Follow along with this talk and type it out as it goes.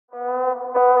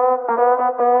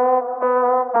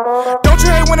Don't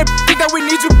you hate when a think that we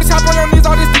need you? Bitch, hop on your knees,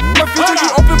 all this my future. You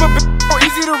open, but bitch, so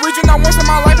easy to reach you. Not once in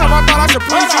my life have I thought I should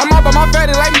please you. I'm out by my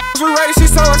fatty, like we ready. She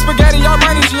so like spaghetti, y'all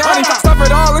money, Gianni. Stuff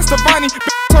it all, it's the funny.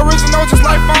 Bitch, original, just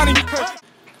like Bonnie.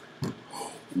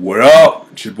 What up?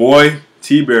 It's your boy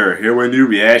T-Bear here with a new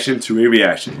reaction to a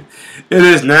reaction. It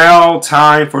is now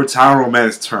time for Tyrone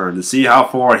Magnus' turn to see how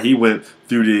far he went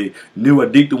through the new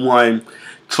Addicted One,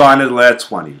 trying to last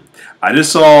 20. I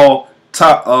just saw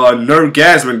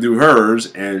Nergasmic do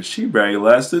hers, and she barely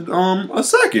lasted a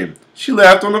second. She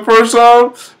laughed on the first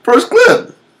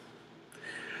clip.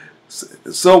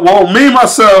 So, well, me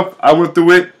myself, I went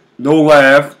through it, no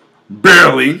laugh,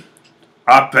 barely.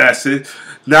 I passed it.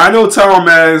 Now I know Tyrone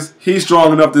Magnus, he's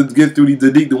strong enough to get through the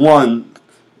Addicted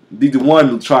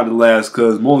One tried to last,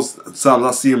 because most times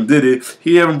I see him did it,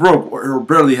 he haven't broke or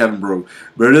barely haven't broke.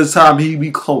 But this time he be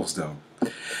close though.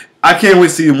 I can't wait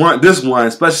to see this one,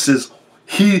 especially since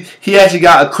he actually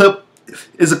got a clip.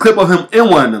 It's a clip of him in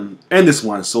one of them, in this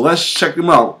one. So let's check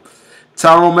him out.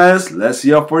 Tyrone Magnus, let's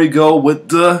see how far he go with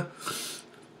the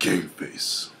game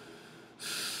face.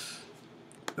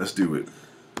 Let's do it.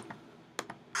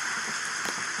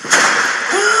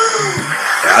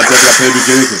 I definitely got to play the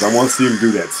beginning because I want to see him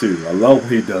do that too. I love when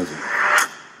he does it.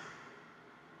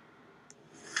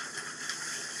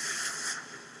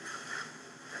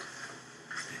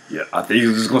 Yeah, I think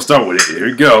he's just going to start with it. Here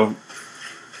we go.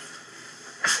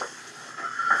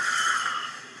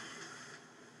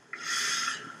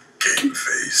 Game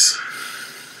face.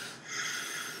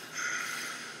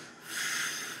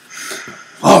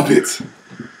 Love it.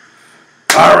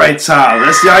 All right, Ty,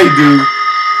 let's see how you do.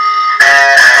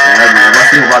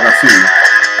 Rock out 2.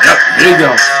 Yep, there you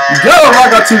go. You gotta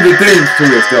rock out 2 good things to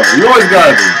this though. You always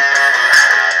gotta do.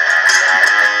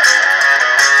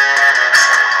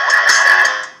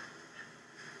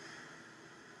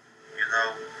 You know,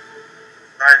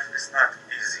 life is not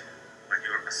easy when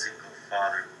you're a single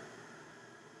father.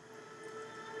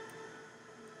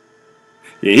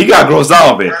 Yeah, he got grossed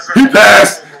out of it. He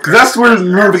passed, because that's where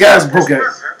the guy's broke at. In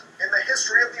the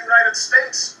history of the United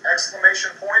States!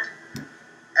 Exclamation point.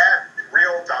 At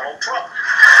real Donald Trump.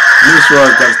 Let me sure I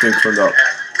got this thing turned up. At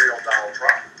real Donald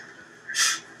Trump.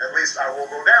 At least I will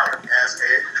go down as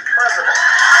a president.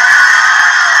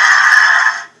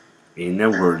 Ain't no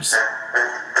words.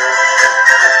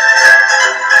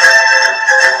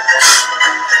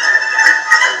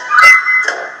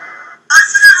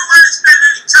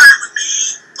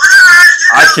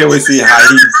 I can't wait to see how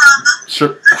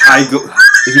he go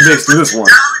if he makes through this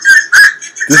one.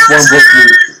 This one broke me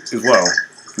as well.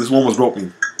 This one was broke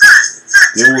me.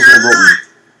 The other one broke me.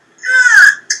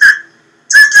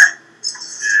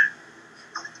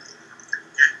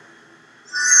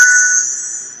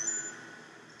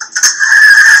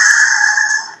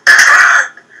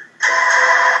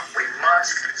 We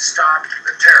must stop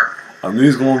the terror. I knew he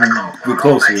was going to be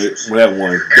close with that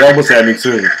one. That almost had me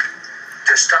too. To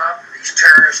stop these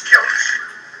terrorist killers.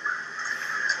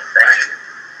 Thank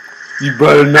you. You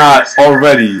better not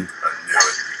already.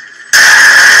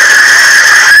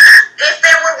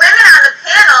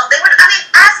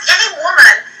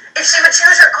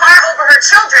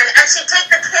 Children, and she'd take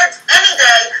the kids any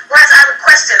day, whereas I would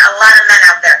question a lot of men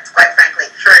out there, quite frankly.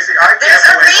 Tracy, there's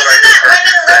a reason that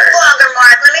women live longer,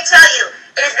 Mark. Let me tell you.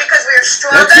 It is because we are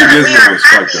stronger and we are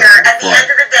happier at the end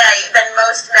of the day than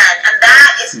most men, and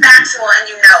that is factual, and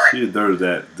you know it. She deserves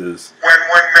that. This. When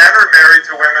men are married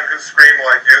to women who scream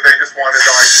like you, they just want to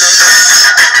die sooner.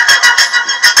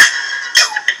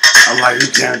 I like you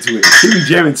jamming to it. She be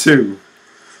jamming too.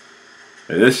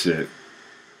 Hey, this shit.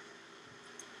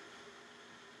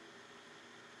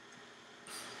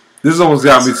 This almost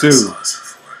got me too. Oh,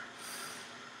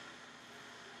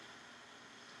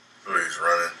 he's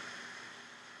running.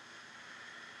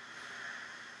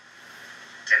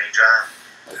 Can he drive?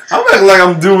 I'm acting like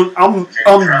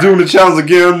I'm doing the challenge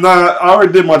again. Nah, I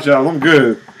already did my challenge. I'm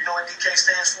good. You know what DK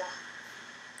stands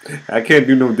for? I can't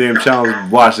do no damn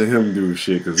challenge watching him do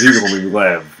shit because he's gonna make me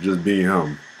laugh just being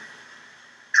him.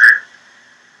 Drew.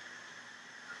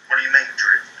 What do you mean,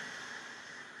 Drew?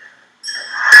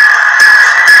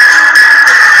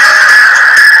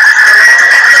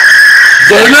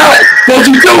 Better not! Don't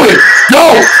you do it!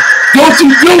 Don't! Don't you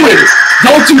do it!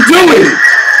 Don't you do it!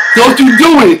 Don't you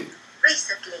do it!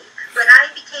 Recently, when I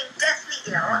became deathly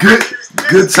ill,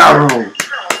 Good Tyrone.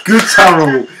 Good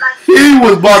Tyrone. He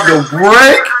was about to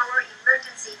break.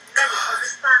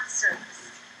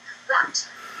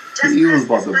 He was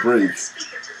about to break.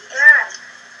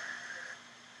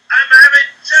 I'm having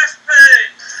chest pain.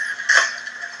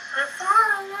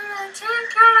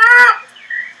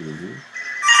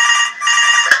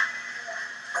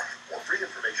 For free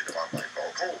information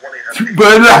You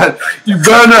better not. You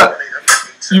better not.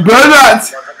 You better not.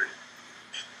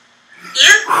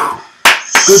 You?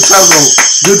 Good Tyrone.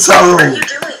 Good Tyrone. What are you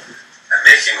doing? I'm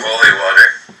making holy water.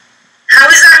 How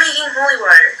is that making holy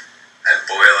water? I'm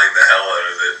boiling the hell out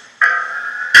of it.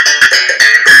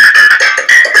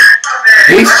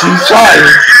 She's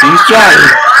trying. She's trying.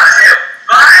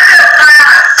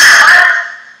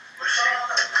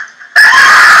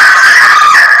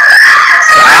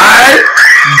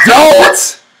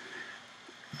 Don't.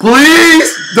 Please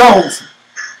don't.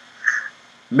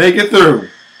 Make it through.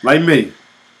 Like me.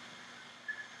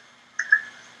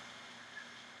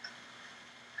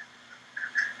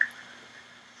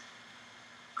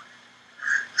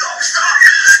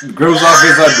 Gross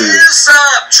office I do. What's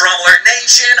up, Troubler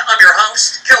Nation? I'm your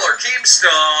host, Killer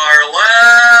Keemstar.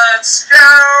 Let's go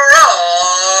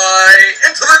right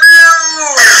into the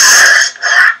news.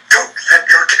 Don't let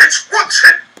your kids watch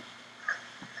it.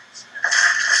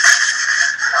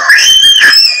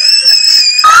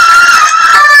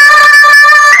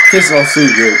 This all so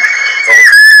good.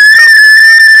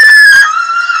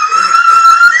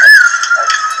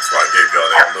 That's why I gave y'all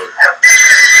that look.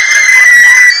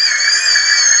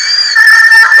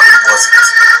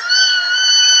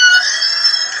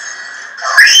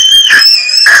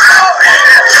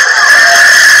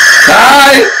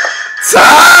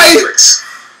 Ty!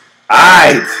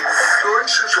 Aight. Dawn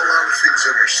says a lot of things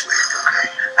in her sleep for me.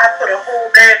 I put a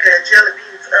whole bag of jelly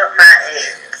beans up my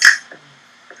ass.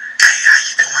 Hey, how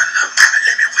you doing, little mama?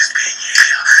 Let me whisper in your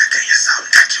ear. Tell you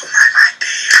something that you might like to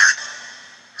hear.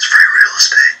 It's free real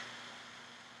estate.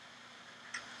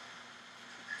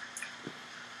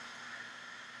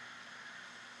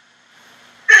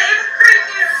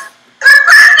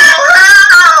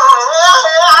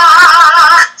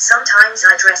 Sometimes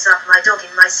I dress up my dog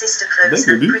in my sister clothes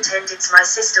and pretend it's my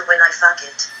sister when I fuck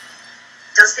it.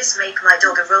 Does this make my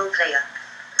dog a role player?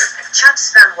 Chat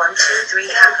spam 123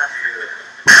 hacker.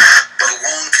 But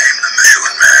along came the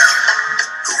Michelin Man,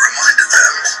 who reminded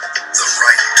them the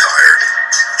right tire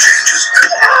changes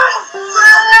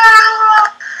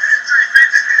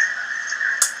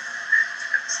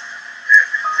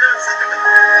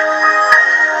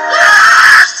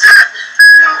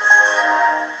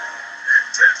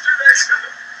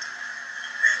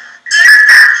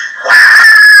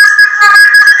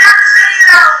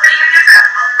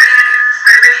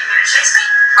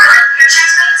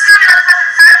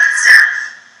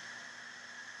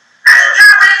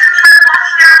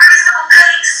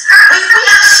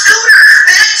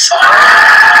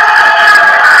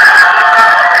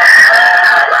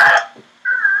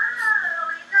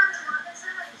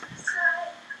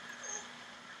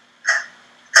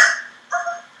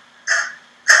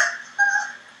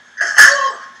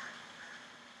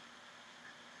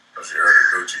She heard her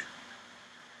coochie.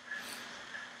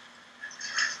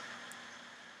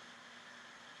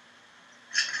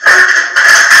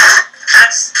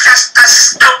 That's just a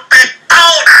stupid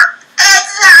boner.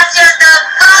 It's not just a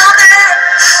boner.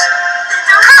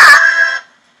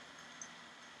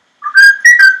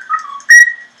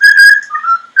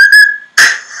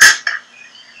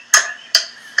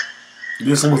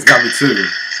 This almost got me too.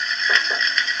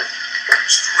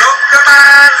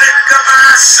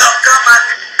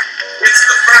 It's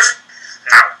the first.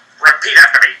 Now, repeat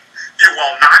after me. You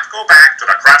will not go back to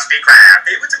the Krusty Krab.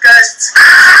 It was a ghost.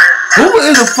 Who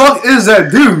in the fuck is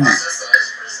that dude?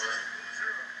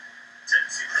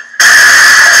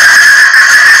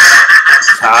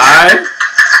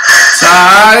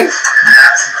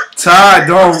 Ty,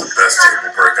 don't. That's the best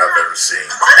table break I've ever seen.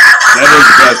 That is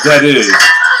the best. That is.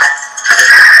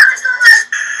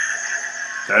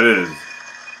 That is.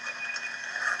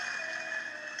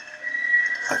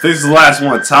 I think this is the last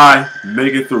one. Ty,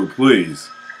 make it through, please.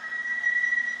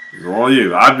 It's all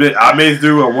you. I made it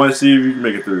through. I want to see if you can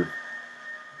make it through.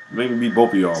 Make me beat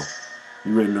both of y'all.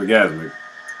 You ready to orgasmic? No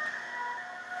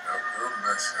good,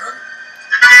 my son.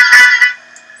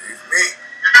 Leave me.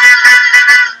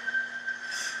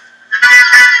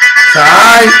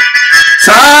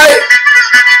 Ty!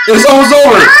 It's almost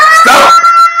over. Stop!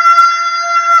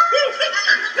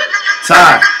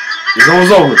 Ty, it's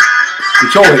almost over.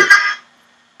 Control it.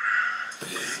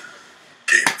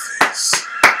 Game face.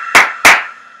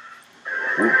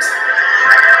 Oops.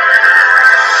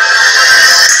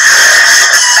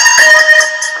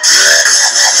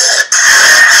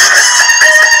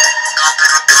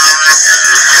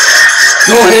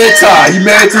 Go ahead, Ty. You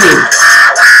made it through.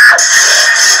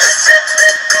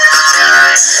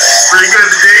 Pretty good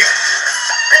today.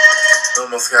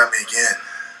 Almost got me again.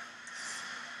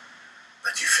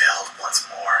 But you failed once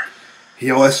more.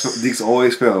 Deeks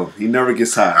always fail. He never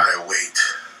gets high. I wait,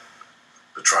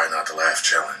 but try not to laugh.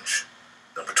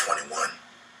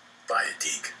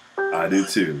 did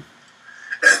too.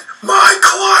 And my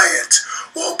client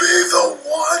will be the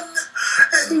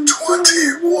 1 and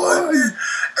 21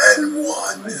 and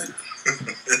 1.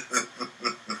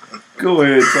 Go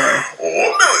ahead, Ty. 1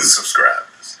 million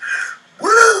subscribers.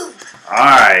 Woo!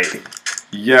 Alright.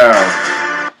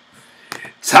 Yeah.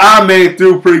 Ty made it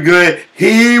through pretty good.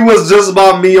 He was just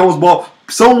about me. Almost broke.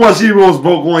 Some ones he was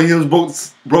broke on. He was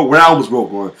broke when I was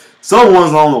broke on. Some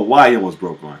ones I don't know why he was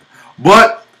broke on.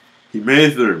 But he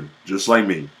made it through, just like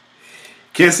me.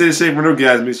 Can't say the same for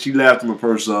Orgasmic. She laughed in my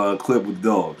first clip with the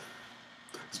dog.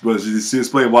 But she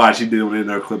explained why she did it in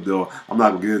her clip, though. I'm not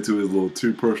going to get into it. It's a little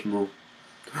too personal.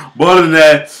 But other than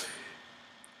that,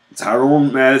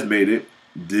 Tyrone Magnus made it.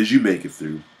 Did you make it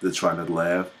through the Try Not to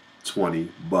Laugh 20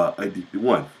 but Addicted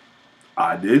 1?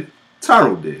 I did.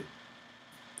 Tyrone did.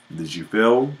 Did you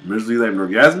fail miserably like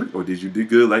Orgasmic, or did you do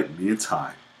good like me and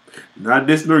Ty? Not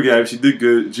this Orgasmic. She did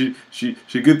good. She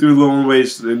get through the long way.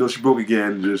 I know she broke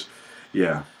again. Just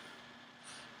yeah.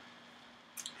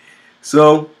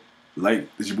 So, like,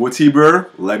 it's your boy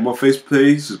T-Bird. Like my Facebook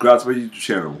page. Subscribe to my YouTube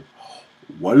channel.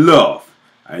 One love.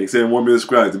 I ain't saying 1 million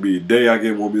subscribers to be a day I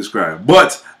get 1 million subscribers.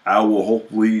 But I will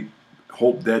hopefully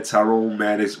hope that Tyrone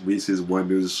Magnus reaches 1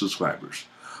 million subscribers.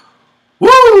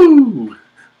 Woo!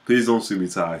 Please don't sue me,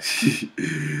 Ty.